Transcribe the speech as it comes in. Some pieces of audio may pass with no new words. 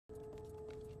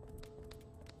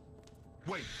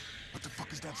Wait, what the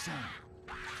fuck is that sound?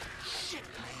 Shit,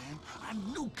 man. I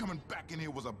knew coming back in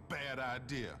here was a bad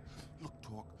idea. Look,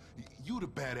 Torque, you the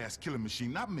badass killing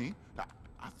machine, not me.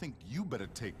 I think you better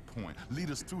take point.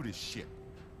 Lead us through this shit.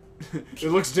 It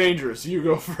looks dangerous. You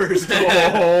go first.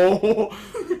 Oh,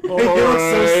 He looks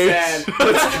so sad.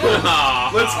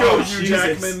 Let's go, Hugh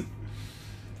Jesus. Jackman.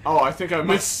 Oh, I think I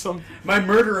missed something. My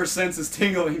murderer sense is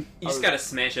tingling. You just gotta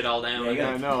smash it all down. Yeah,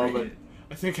 I know, but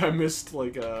I think I missed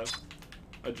like a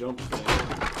jump thing.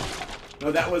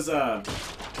 No, that was yeah,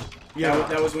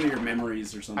 that was one of your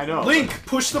memories or something. I know. Link,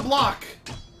 push the block.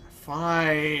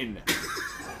 Fine.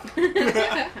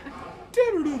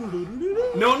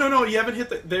 No, you haven't hit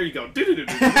the... There you go. You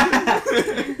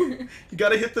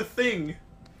gotta hit the thing.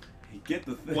 Get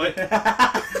the thing. What?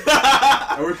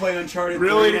 Are we playing Uncharted 3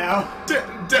 Really? now?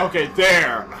 Okay,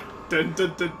 there. Dun,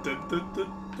 dun, dun, dun, dun, dun,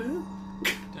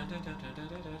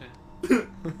 dun.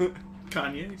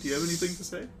 Kanye, do you have anything to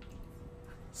say?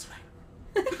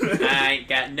 I ain't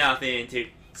got nothing to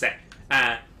say.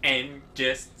 I am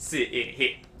just sitting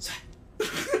here.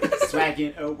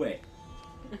 Swagging away.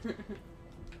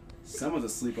 Someone's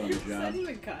asleep on the Is that job.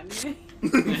 even Kanye?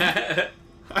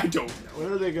 I don't know.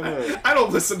 When are they gonna? I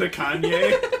don't listen to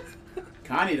Kanye.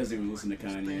 Kanye doesn't even listen to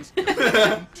Kanye.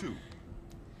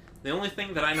 The only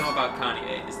thing that I know about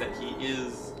Kanye is that he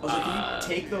is Can you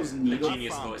take those the needles?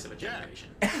 genius voice of a generation.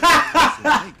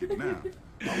 Naked now.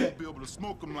 I won't be able to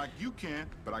smoke them like you can,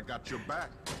 but I got your back.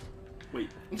 Wait.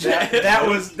 That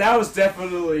was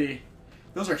definitely.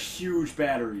 Those are huge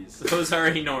batteries. Those are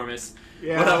enormous.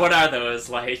 Yeah. What are those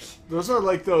like? Those are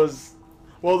like those.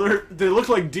 Well, they look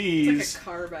like D's, It's like a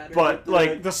car battery. but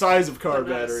like the size of car but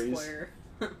not a batteries. square.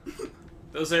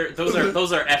 Those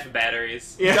are F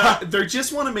batteries. Yeah. They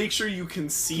just want to make sure you can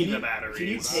see the Can you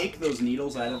batteries. take those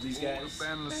needles out of these guys?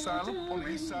 Abandoned asylum on the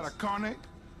east side of Carnate.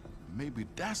 Maybe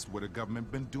that's where the government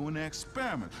been doing their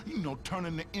experiment. You know,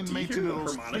 turning the inmates hear into the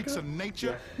those harmonica? freaks of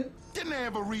nature. Didn't they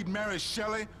ever read Mary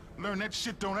Shelley? Learn that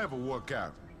shit don't ever work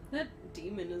out. That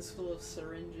demon is full of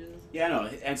syringes. Yeah, I know.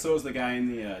 And so is the guy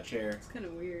in the chair. It's kind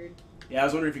of weird. Yeah, I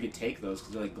was wondering if you could take those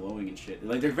because they're like glowing and shit.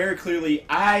 Like they're very clearly,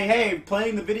 hey,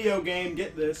 playing the video game,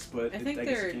 get this. But I think guess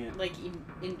they're you can't. like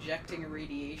injecting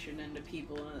radiation into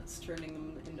people and it's turning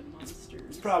them into monsters.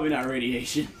 It's probably not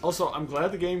radiation. Also, I'm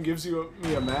glad the game gives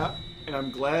me a map, and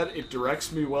I'm glad it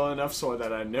directs me well enough so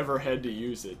that I never had to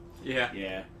use it. Yeah.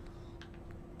 Yeah.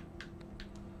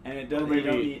 And it doesn't. Or You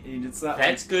don't maybe- need, it's not.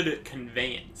 That's good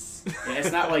conveyance. Yeah,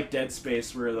 it's not like Dead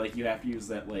Space where like you have to use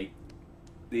that like.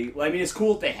 I mean, it's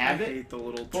cool if they have I it, hate the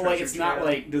little but like it's not trail.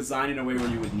 like designed in a way where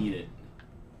you would need it.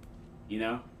 You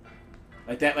know,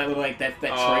 like that trail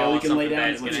you can lay something down bad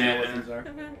is is what gonna you know what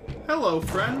happen. things are. Hello,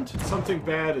 friend. Something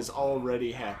bad is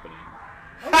already happening.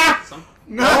 Some-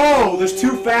 No, there's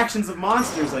two factions of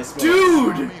monsters, I suppose.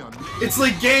 Dude! It's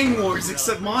like Gang Wars,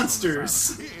 except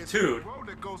monsters. Dude. Road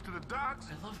that goes to the docks.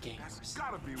 I love Gang Wars. That's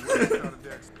gotta be where they started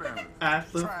their experiment. I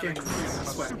love Trying Gang to Wars. create a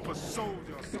Sweat. super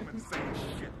soldier or some insane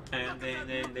shit. And then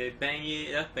they bang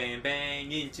it up and bang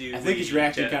into I think he's each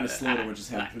reacting other. kinda slow to what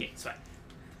just Like happened. it, sweat.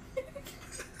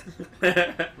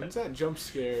 When's that jump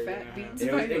scare? Fat gonna beats.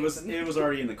 happen? It was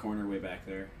already in the corner way back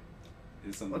there.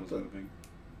 It's something What was the- moving.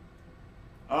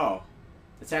 Oh,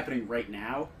 it's happening right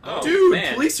now. Oh, Dude,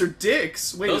 man. police are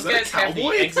dicks. Wait, Those is that a guys have the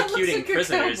cowboy? executing That looks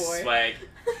like a prisoners cowboy. swag.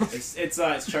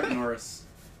 It's Chuck Norris.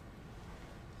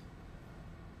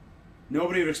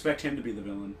 Nobody would expect him to be the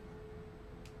villain.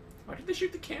 Why did they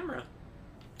shoot the camera?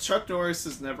 Chuck Norris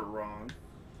is never wrong.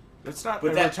 Let's not But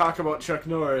ever that- talk about Chuck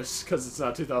Norris because it's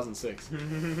not 2006.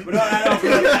 But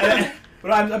I know,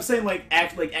 but I'm saying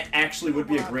actually would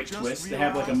be a great twist to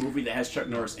have like a movie that has Chuck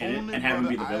Norris in it and have him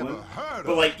be the villain.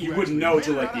 But like you wouldn't know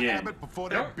till like the end. Before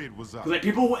that bid was up. 'Cause, like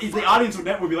the audience would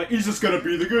be like, he's just gonna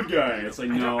be the good guy. It's like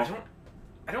no.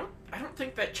 I don't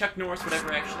think that Chuck Norris would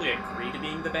ever actually agree to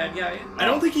being the bad guy. I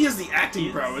don't think he has the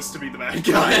acting prowess to be the bad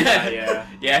guy. Yeah.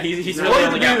 Yeah, he's No, really he'd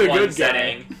only be got the one good guy.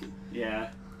 setting.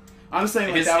 Yeah. I'm saying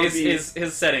like His, that would his, be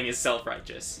his setting is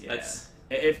self-righteous. Yeah. That's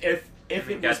if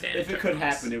Goddamn it Chuck could Norris.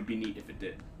 happen, it would be neat if it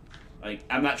did. Like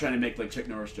I'm not trying to make like Chuck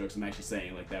Norris jokes. I'm actually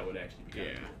saying like that would actually be kind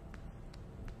of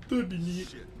cool. That'd be neat.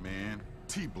 Shit, man.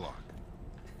 T-block.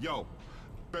 Yo,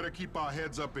 better keep our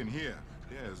heads up in here.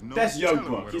 There's no That's Young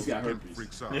telling Buck. where He's those got kid herpes.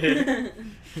 freaks are.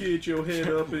 Get your head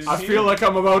up in I here. feel like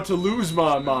I'm about to lose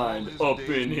my mind. Up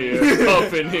in here,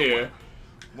 up in here.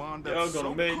 One that's Y'all gonna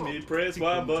so make cool, me press he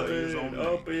my couldn't tell you his button own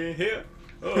up name. in here.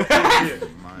 Up in here.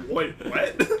 Man. Wait,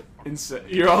 what?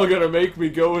 You're all gonna make me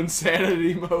go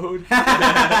insanity mode.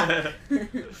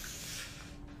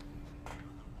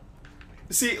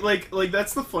 See, like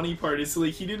that's the funny part. Is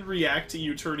like he didn't react to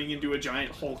you turning into a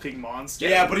giant hulking monster.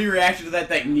 Yeah, but he reacted to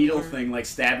that needle thing, like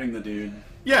stabbing the dude.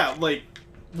 Yeah, like,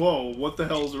 whoa, what the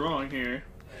hell's wrong here?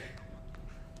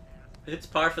 It's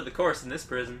par for the course in this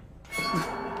prison.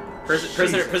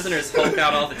 Prisoners hulk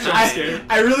out all the time.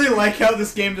 I really like how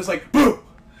this game just like boom.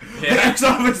 Yeah. It's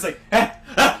always like.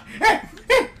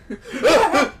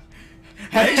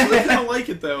 I actually kind of like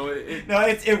it though. No,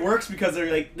 it works because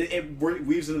they're like it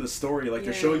weaves into the story. Like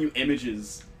they're showing you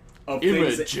images of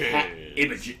things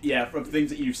from things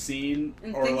that you've seen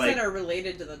And or things like that are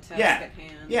related to the task yeah, at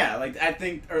hand. yeah. Like I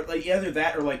think, or like either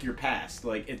that or like your past.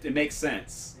 Like it makes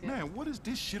sense. Man, what is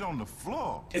this shit on the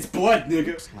floor? It's blood, nigga.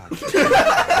 It's like it's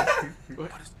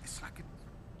like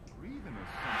it's breathing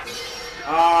or something.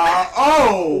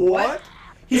 Oh, what?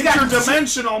 He's got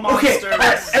Interdimensional Okay, monsters.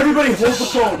 alright, everybody hold the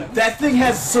phone. That thing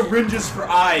has syringes for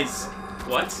eyes.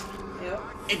 What? Yep.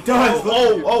 It does.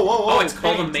 Oh, it's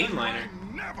called a mainliner.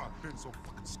 Never been so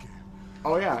fucking scared.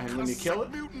 Oh yeah, and when you kill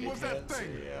it, Mutant it was that has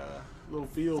thing? a little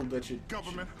field that you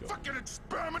Government, fucking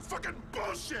experiment, fucking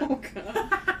bullshit. Oh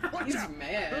god. Watch He's out.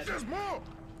 mad. There's more.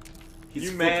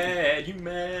 You mad? You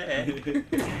mad?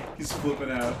 He's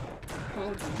flipping out.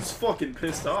 Oh, He's fucking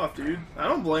pissed off, dude. I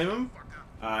don't blame him.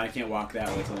 I can't walk that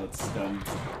way till it's done.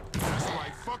 That's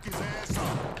right. Fuck his ass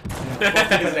up.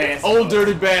 His ass Old up.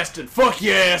 dirty bastard, fuck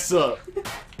your ass up.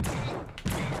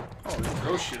 Oh, they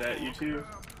throw shit at you too.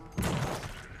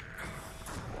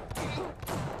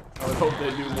 I would hope they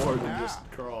do more than just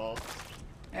crawl.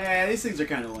 These things are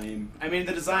kind of lame. I mean,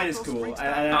 the design is cool.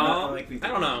 I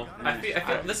don't know. I feel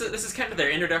this is kind of their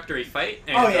introductory fight.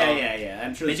 And, Oh yeah.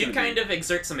 I'm sure They there's do gonna kind of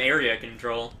exert some area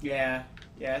control. Yeah,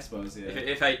 I suppose. Yeah.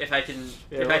 If I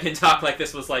can talk like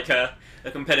this was like a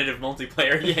competitive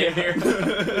multiplayer game here.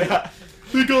 Yeah.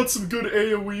 They got some good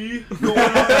AoE going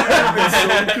on there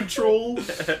and zone control.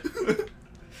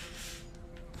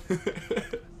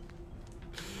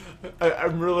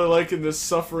 I'm really liking this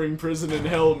suffering prison in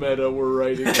hell meta we're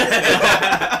writing.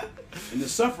 In the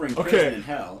suffering prison in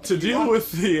hell. To deal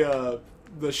with the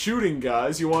shooting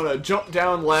guys, you want to jump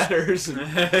down ladders and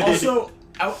Also,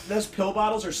 those pill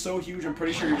bottles are so huge. I'm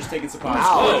pretty sure you're just taking Wow.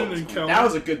 suppositories. Whoa. That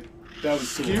was a good. That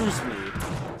was cool. Excuse me.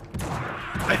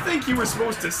 I think you were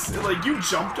supposed to like you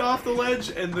jumped off the ledge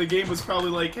and the game was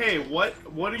probably like, "Hey, what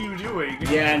are you doing?"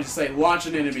 Yeah, and just like launch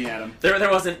an enemy at him. There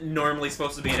wasn't normally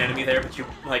supposed to be an enemy there, but you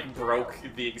like broke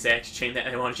the exact chain that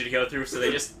I wanted you to go through, so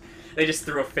they just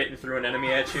threw a fit and threw an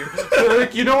enemy at you. They're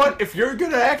like, you know what? If you're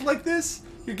gonna act like this,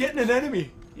 you're getting an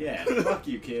enemy. Yeah, fuck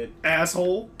you, kid.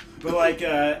 Asshole. But like,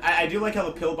 I do like how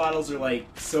the pill bottles are like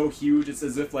so huge. It's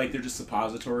as if like they're just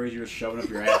suppositories. You're just shoving up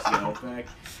your ass to get health back.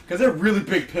 Because they're really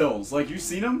big pills. Like, you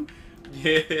seen them?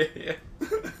 Yeah.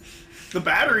 The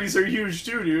batteries are huge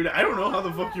too, dude. I don't know how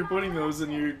the fuck you're putting those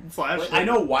in your flashlight. I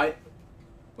know why.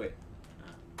 Wait.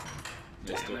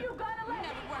 Missed it.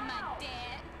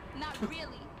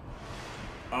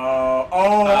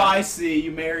 I see.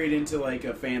 You married into like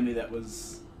a family that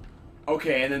was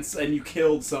okay, and then you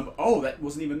killed some. Oh, that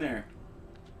wasn't even there.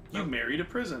 You married a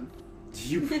prison.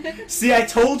 You see? I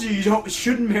told you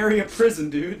shouldn't marry a prison,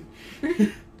 dude.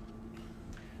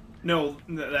 No,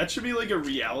 that should be like a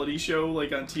reality show,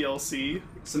 like on TLC.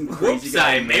 Some crazy Whoops!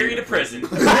 guy I married a prison.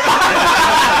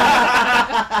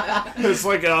 It's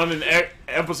like on an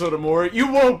episode of more.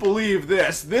 You won't believe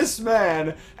this. This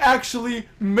man actually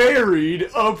married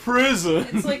a prison.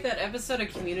 It's like that episode of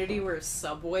Community where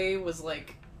Subway was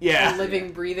like Yeah. a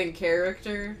living, breathing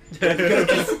character.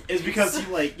 It's because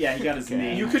he like he got his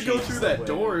name. You could go changed through the that way.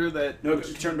 door that No,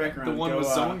 just turn back around. the one go, with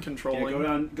zone Yeah,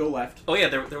 controlling. go left. Oh yeah,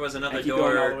 there was another I keep going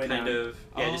all door, the way kind down. of.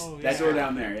 Yeah, just That door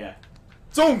down there, yeah.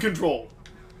 Zone control.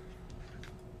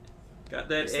 got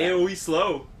that What's that? AOE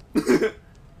slow.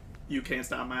 You can't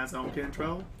stop my zone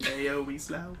control. AOE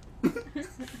slow.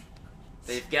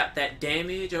 They've got that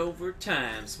damage over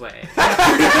time swag. 50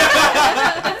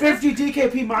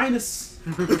 DKP minus.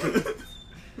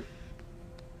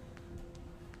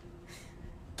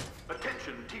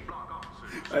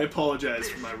 I apologize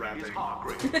for my rapping.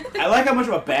 I like how much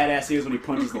of a badass he is when he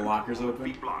punches the lockers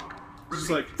open. It's just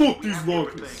like, fuck these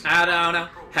lockers. I don't know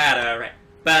how to rap,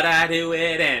 but I do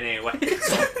it anyway.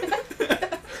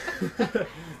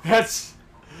 That's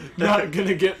not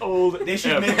gonna get old. They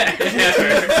should ever. make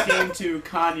this game to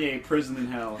Kanye, Prison in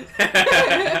Hell.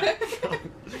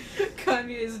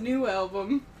 Kanye's new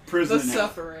album, Prison The in Hell.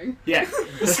 Suffering. Yeah.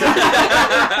 See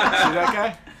that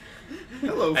guy?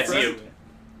 Hello, That's friend. you.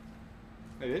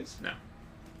 It is? No.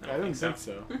 I don't think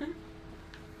so.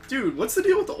 Dude, what's the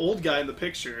deal with the old guy in the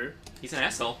picture? He's an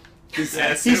asshole. He's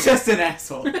assume. just an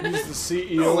asshole. He's the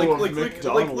CEO No, of like,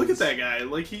 McDonald's. look at that guy.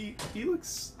 Like, he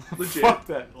looks legit. Fuck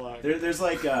that line. There's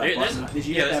like a There's, button. Did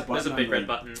you hit that there's button? a big on red the-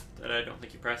 button that I don't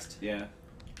think you pressed. Yeah.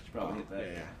 Should probably hit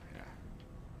that.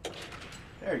 Yeah.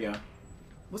 There you go.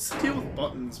 What's the deal with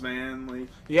buttons, man? Like,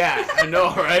 Yeah, I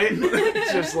know, right?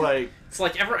 It's just like... It's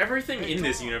like everything in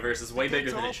this universe is way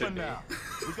bigger than it should be.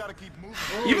 We gotta keep moving.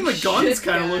 even the guns shit,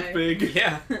 kind of guy. look big.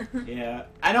 Yeah. Yeah.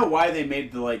 I know why they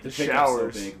made the pickup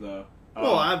showers. so big though.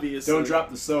 Well, obviously. Don't drop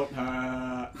the soap.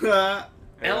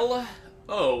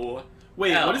 L-O.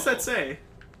 Wait, L. what does that say?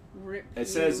 Rip It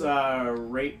says you.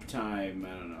 Rape time.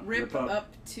 I don't know. Rip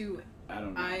up to I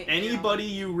don't know. I Anybody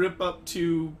you rip up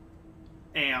to,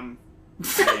 am.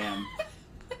 Damn.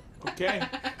 Okay.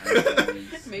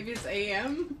 Maybe it's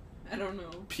AM. I don't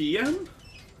know. PM?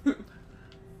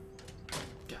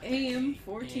 AM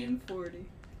 1440.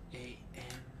 A-M.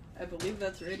 I believe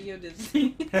that's Radio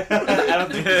Disney. I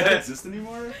don't think that exists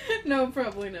anymore. No,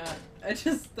 probably not.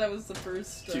 That was the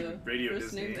first Dude, Radio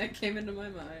first name Disney. that came into my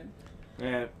mind.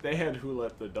 Man, they had Who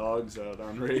Let the Dogs Out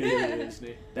on Radio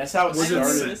Disney. That's how it Was it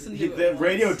started. listened to it The once.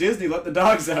 Radio Disney let the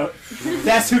dogs out.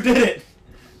 That's who did it.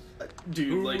 Dude,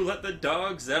 Who like, let the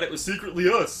dogs out? It was secretly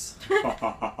us.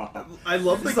 I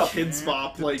love What's the up, kids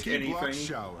bop The like T-block anything.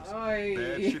 showers. Oy.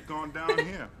 Bad shit going down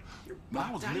here. When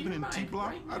I was living in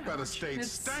T-block, I'd better stayed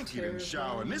It's stanky than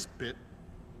shower in this pit.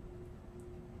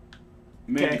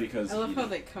 Maybe Okay. because I love how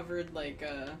they covered like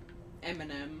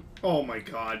Eminem. Oh my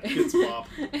god, kids bop.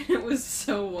 And it was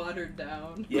so watered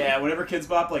down. Yeah, whenever Kids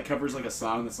Bop like covers like a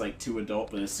song that's like too adult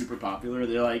but is super popular,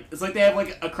 they're like it's like they have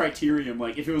like a criterion.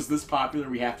 Like if it was this popular,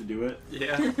 we have to do it.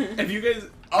 Yeah. Have you guys?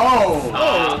 Oh,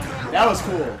 that was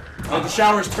cool. Like the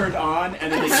showers turned on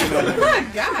and then they came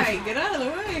out. Guy, get out of the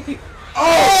way!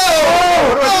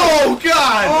 Oh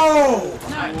god! Oh,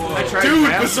 I tried Dude,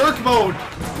 to berserk mode!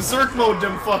 Berserk mode,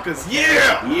 them fuckers.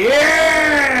 Yeah!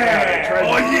 yeah!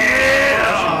 Oh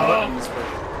yeah!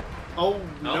 Oh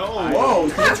no! Whoa,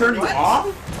 did it turn you off?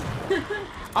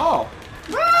 Oh!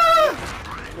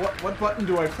 What button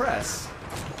do I press?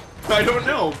 I don't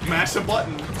know. Mash a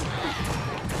button.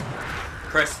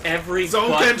 Press every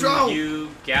Zone button control. you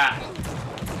got.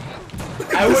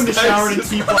 I wouldn't have This showered in guy's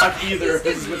T-Block either if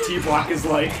this is what T-Block is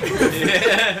like.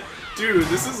 Dude,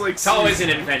 this is like It's always an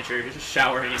adventure, just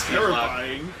showering in T-block.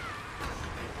 terrifying.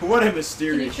 What a Can you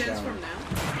mysterious shower. transform now?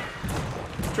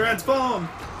 Transform!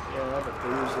 Yeah, but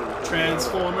there's a...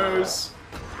 Transformers.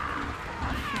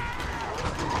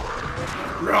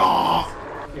 Raw!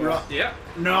 Raw. Yeah.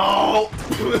 No!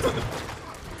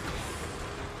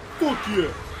 Fuck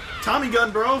yeah! Tommy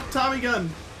gun, bro! Tommy gun!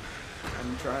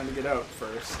 I'm trying to get out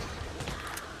first.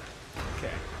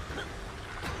 Okay.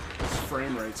 This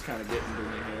frame rate's kind of getting to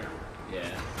me here.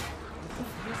 Yeah.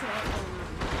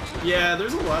 Yeah,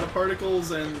 there's a lot of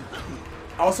particles and...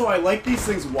 Also, I like these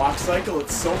things walk cycle.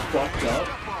 It's so fucked up.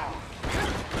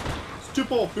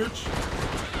 Tip off, bitch!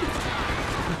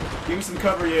 Give me some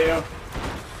cover, Yayo.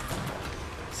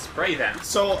 Spray them.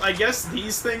 So, I guess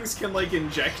these things can, like,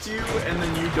 inject you, and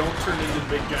then you don't turn into the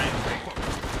big giant thing.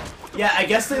 Yeah, I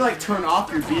guess they like turn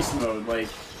off your beast mode. Like,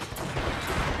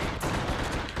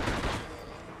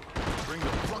 Bring the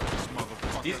ruckus,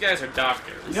 motherfucker. These guys are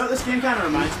doctors. you know what this game kind of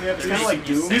reminds me of? It's kind of like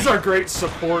Doom. These are great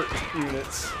support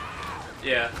units.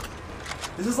 Yeah.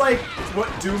 This is like what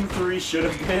Doom 3 should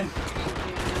have been.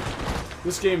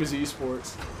 This game is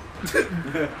esports. Wait,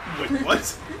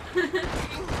 what?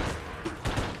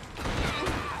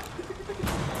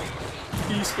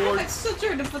 I'm Esports? still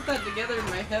trying to put that together in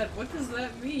my head. What does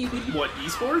that mean? What,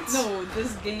 esports? No,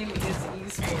 this game is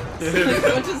esports. Like,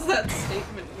 what does that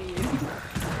statement mean?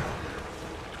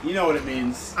 You know what it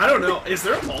means. I don't know. Is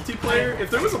there a multiplayer? If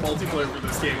there was a multiplayer for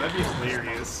this game, that'd be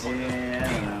hilarious. Yeah,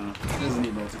 I don't know. It doesn't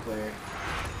need multiplayer.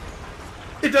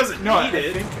 It doesn't No, need I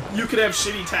it. think- You could have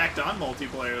shitty tacked on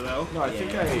multiplayer, though. No, I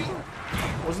think Yeah.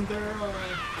 wasn't there an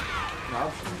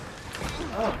option?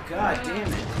 Oh god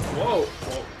damn it. Whoa,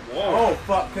 whoa, whoa. Oh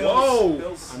fuck, pills. Whoa.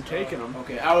 Pills. I'm taking them.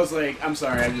 Okay, I was like, I'm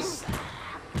sorry, I'm just...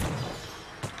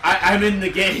 I'm in the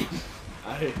game.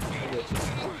 I get you.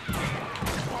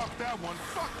 Fuck that one.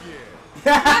 Fuck yeah.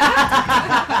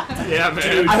 Yeah,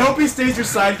 man. I hope he stays your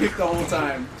sidekick the whole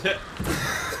time.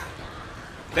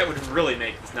 That would really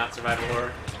make this not survival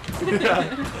horror.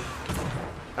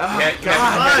 Ah, Yeah, God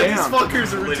God, damn. these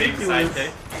fuckers are Living ridiculous.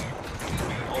 sidekick.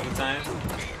 All the time.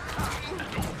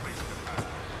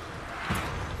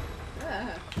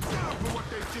 Ah. For what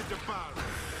they did to Byron.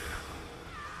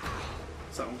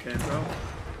 Something can't go.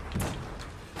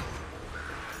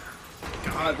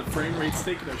 God, the frame rate's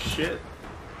taking a shit.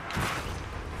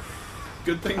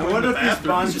 Good thing I we're in wonder the if these bonds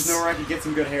bathrooms. just know where I can get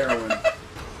some good heroin.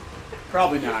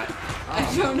 Probably not.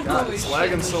 I don't know. God, it's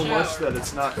lagging so much that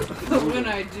it's not. But when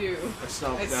I do, I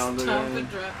stomp I down the stomp and end.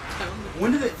 drop down the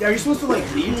When did it? Are you supposed to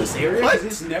like leave this area? Because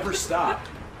it's never stopped.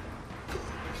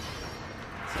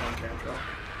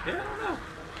 Yeah, I don't know.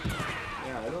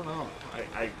 Yeah, I don't know.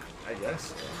 I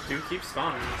guess. Dude keeps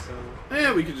spawning, so...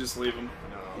 Yeah, we could just leave him.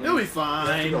 No. He'll be I have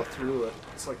to fine. go through it.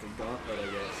 It's like a gauntlet,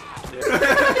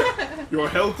 I guess. Your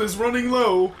health is running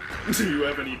low. Do you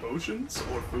have any potions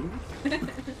or food?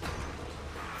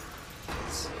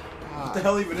 What the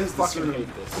hell even is this Fucking room?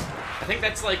 hate this. I think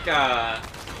that's like,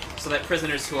 so that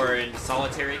prisoners who are in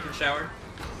solitary can shower.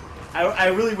 I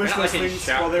really wish Not those like in things,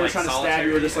 shop, while they were like trying to stab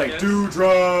you, were just solitary, like, I do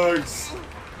drugs!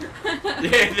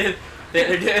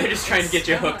 they're just trying to get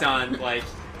you hooked on, like,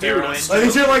 heroin. Like,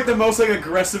 these are like the most like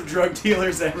aggressive drug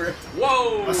dealers ever.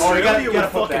 Whoa! Oh, you gotta would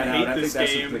put fucking that out. hate I think this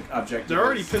that's game. what the objective They're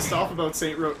already is. pissed off about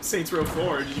Saints Row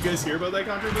 4. Did you guys hear about that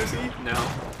controversy?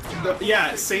 No.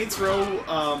 Yeah, Saints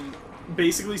Row,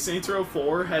 basically Saints Row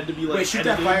 4 had to be like Wait, shoot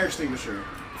that edited fire extinguisher.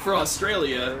 for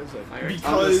Australia Fire. On the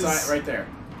because side, right there.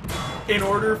 in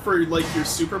order for like your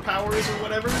superpowers or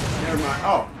whatever, Never mind.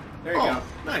 Oh, there you Oh, go.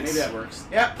 nice. Maybe that works.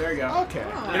 Yep, there you go. Okay.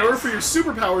 Oh. in order for your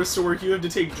superpowers to work, you have to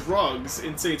take drugs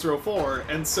in Saints Row 4,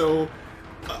 and so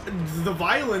the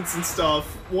violence and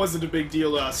stuff wasn't a big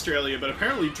deal to Australia, but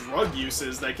apparently drug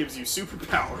uses that gives you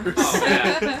superpowers. Oh,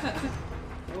 yeah.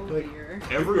 Oh Like, dear.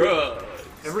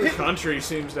 Every country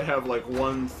seems to have like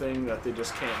one thing that they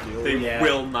just can't deal They with. Yeah.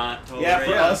 will not tolerate. Yeah, for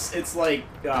Yeah. us, it's like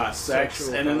sex,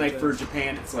 Sexual and then like for content.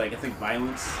 Japan, it's like I think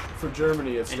violence. For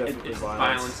Germany, it's And definitely it's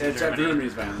violence. violence. In Germany.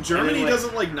 Germany's violence. Germany And then, like,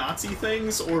 doesn't like Nazi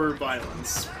things or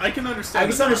violence. I can understand. I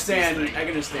can the understand. Nazis I thing. can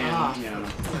understand. Ah,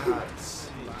 You know.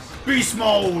 Beast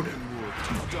mode.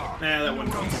 Nah, that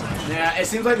wouldn't make sense. Yeah, it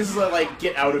seems like this is a like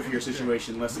get out of here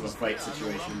situation, less of a fight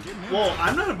situation. Well,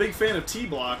 I'm not a big fan of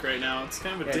T-Block right now. It's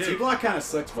kind of a Yeah, dick. T-Block kind of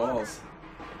sucks balls.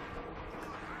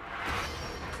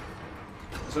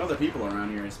 There's other people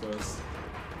around here, I suppose.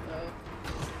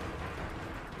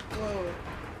 Whoa.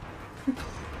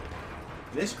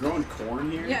 Is this growing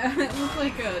corn here? Yeah, it looked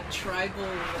like a tribal,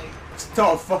 like,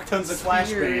 Oh, fuck tons of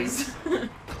flashbangs. spears.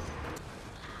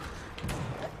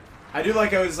 I do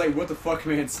like I was like, what the fuck,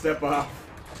 man? Step off.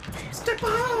 Step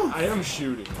off! I am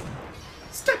shooting.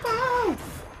 Step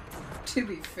off! To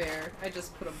be fair, I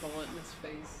just put a bullet in his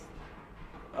face.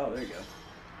 Oh, there you go.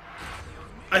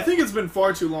 I think it's been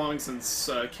far too long since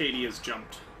Katie has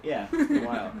jumped. Yeah, it's been a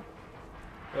while.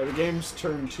 Yeah, the game's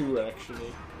turn 2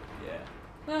 actually. Yeah.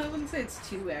 Well, I wouldn't say it's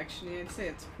too actiony. I'd say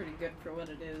it's pretty good for what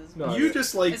it is. No, You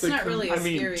just like It's the. not really a I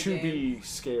mean, scary to game. be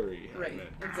scary. I Right, meant.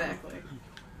 exactly.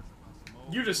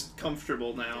 You're just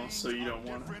comfortable now, so you don't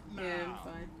want to. Yeah, I'm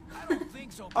fine.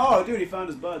 Oh, dude, he found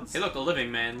his buds. Hey, look, a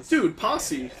living man. Dude,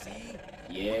 Posse.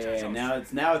 Yeah, now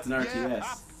it's an RTS.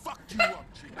 Fucked you up,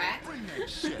 G. Bring that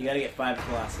shit. You gotta get 5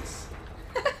 Colossus.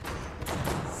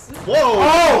 Whoa!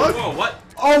 Oh! Whoa, what?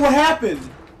 Oh, what happened?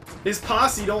 His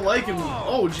posse don't like him.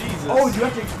 Oh, Jesus. Oh, you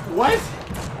have to. What?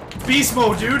 Beast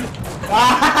mode, dude.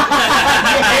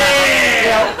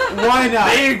 Yeah, why not?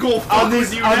 They go fuck on these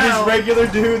with you on now. these regular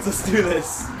dudes, let's do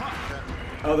this.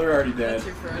 Oh, they're already dead. That's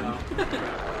your friend.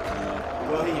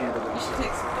 Well, he handled You it. should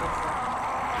take some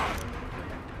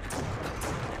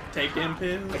Take them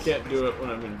pills. I can't do it when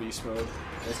I'm in beast mode.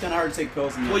 It's kind of hard to take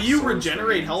pills. And Well, you swords for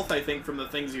regenerate games. health, I think, from the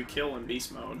things you kill in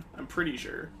beast mode. I'm pretty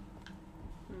sure.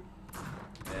 Yeah.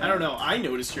 I don't know. I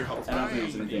noticed your health. I don't think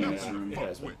it's in the game in this Yeah, room. it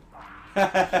has been.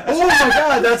 Oh my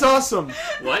god, that's awesome!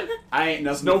 What? I ain't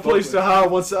nothing. No to fuck place with. to hide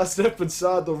once I step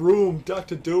inside the room.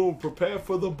 Dr. Doom, prepare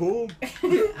for the boom.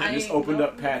 I just opened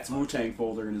up Pat's Wu-Tang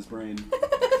folder in his brain.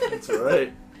 That's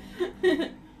right.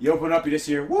 You open up, you just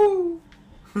hear woo.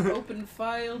 Open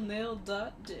file,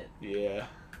 nail.dit. Yeah.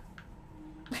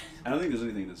 I don't think there's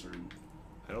anything in this room.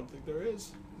 I don't think there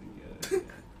is.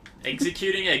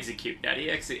 Executing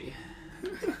execute.exe.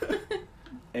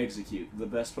 Execute the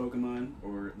best Pokemon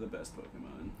or the best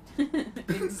Pokemon.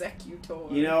 Executor.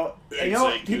 You know,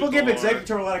 people give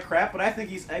Executor a lot of crap, but I think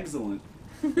he's excellent.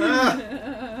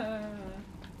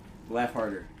 Laugh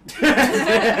harder.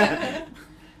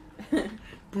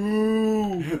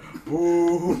 Boo!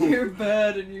 Boo! You're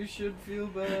bad and you should feel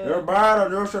bad. You're bad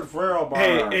and you should feel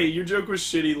bad. Hey, your joke was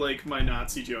shitty like my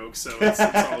Nazi joke, so it's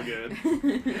all good.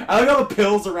 I like all the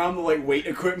pills around the like weight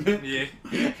equipment. Yeah.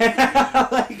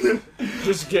 Like,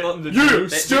 Just getting the Yeah,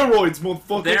 juice. steroids,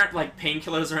 motherfucker. They aren't like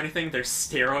painkillers or anything, they're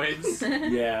steroids.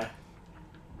 yeah.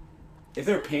 If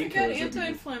they're They got painkillers, that'd be good.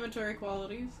 anti-inflammatory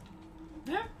qualities.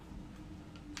 Yeah.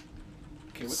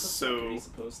 Okay, what the So- fuck are you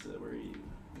supposed to? Where are you?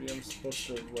 Maybe I'm supposed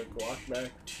to like walk back.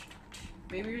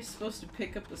 Maybe you're supposed to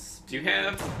pick up a Do spear. you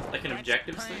have like an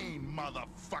objectives thing? Pain,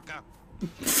 motherfucker.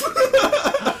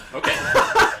 Okay.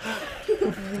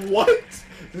 What?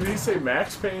 Did he say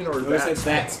Max Payne or No, I said that?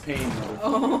 that's pain.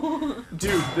 Oh.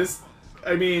 Dude, this...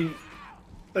 I mean,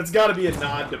 that's gotta be a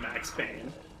nod to Max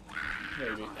Payne.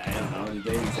 Maybe. I don't know. Did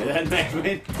they even say that in Max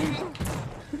Payne?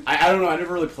 I don't know. I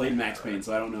never really played Max Payne,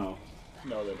 so I don't know.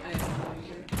 No, they I don't. have no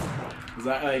idea. Cause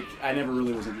I never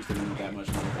really was interested in it that much.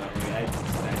 I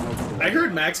know people I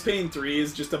heard Max Payne 3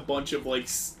 is just a bunch of, like,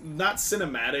 not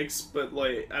cinematics, but,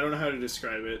 like, I don't know how to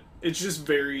describe it. It's just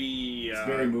very... It's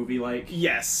very movie-like.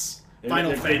 Yes. They're-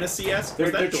 Final they're- Fantasy-esque? They're,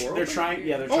 Was that they're, door they're open? trying.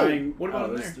 Yeah, they're Oh, trying. what about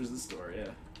in there's, there? There's this door. Yeah.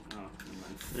 Oh,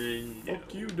 never mind.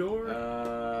 Fuck you, door.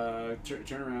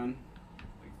 Turn around.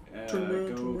 Turn around,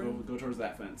 go, turn around. go towards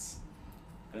that fence.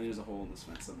 I think there's a hole in this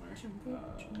fence somewhere.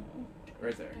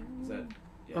 Right there. Is that?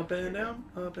 Yeah, Up and down,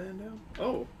 up and down.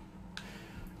 Oh.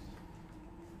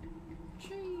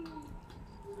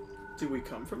 Did we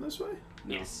come from this way?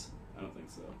 No, Yes. I don't think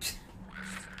so.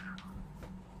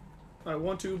 I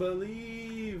want to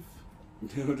believe. I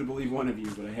don't to believe one of you,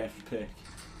 but I have to pick.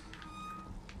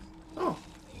 Oh.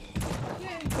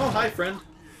 Yay. Oh, hi, friend.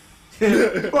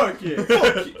 Fuck you.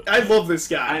 Fuck you. I love this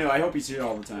guy. I know. I hope he's here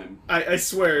all the time. I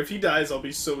swear, if he dies, I'll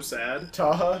be so sad.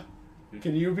 Taha,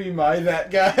 can you be my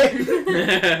that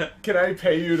guy? Can I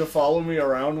pay you to follow me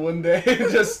around one day?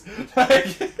 Just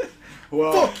like...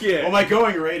 Well, Fuck yeah. Well, my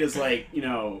going rate is like, you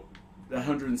know,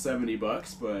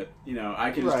 $170, but you know,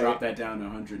 I can just Right. drop that down to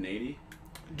 180.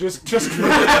 Just... You're going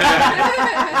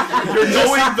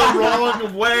the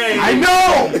wrong way. I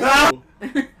know!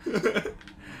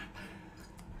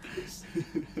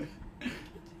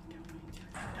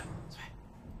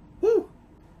 Woo.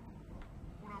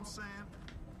 What I'm saying?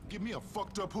 Give me a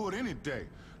fucked up hood any day.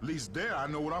 At least there I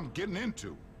know what I'm getting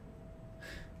into.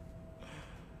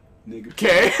 Nigga.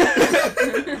 Okay.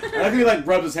 I think he like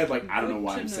rubbed his head like, I don't know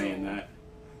why Good I'm to saying know. that.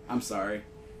 I'm sorry.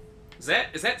 Is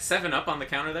that 7-Up on the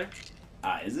counter there?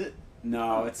 Is it?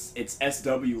 No, it's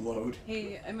SW load.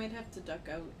 Hey, I might have to duck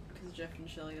out because Jeff and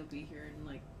Shelly will be here in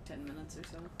like 10 minutes or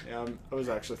so. Yeah, I was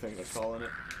actually thinking of calling it.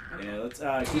 Yeah, let's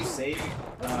keep safe.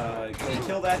 Go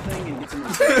kill that thing and get some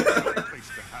Place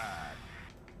to hide.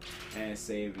 and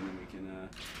save, and then we can.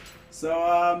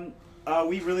 So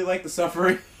we really like the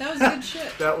suffering. That was good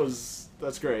shit.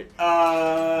 That's great.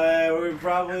 We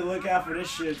probably look out for this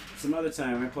shit some other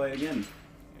time. I play it again.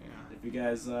 If you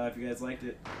guys liked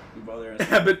it, we bother us.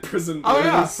 Abbott Prison Oh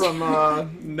yeah, Blues.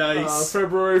 from Nice.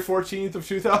 February 14th of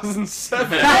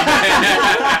 2007.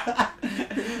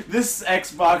 This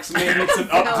Xbox may need some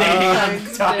updating on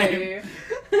Valentine's time.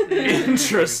 Day.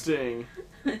 Interesting.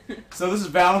 So this is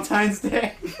Valentine's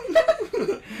Day.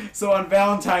 So on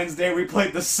Valentine's Day we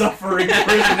played the Suffering Prison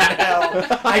in Hell.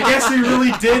 I guess we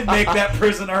really did make that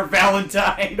prison our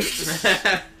Valentine.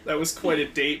 That was quite a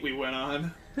date we went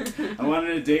on. I wanted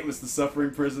a date with the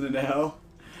Suffering Prison in Hell.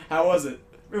 How was it?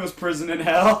 It was prison in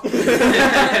hell.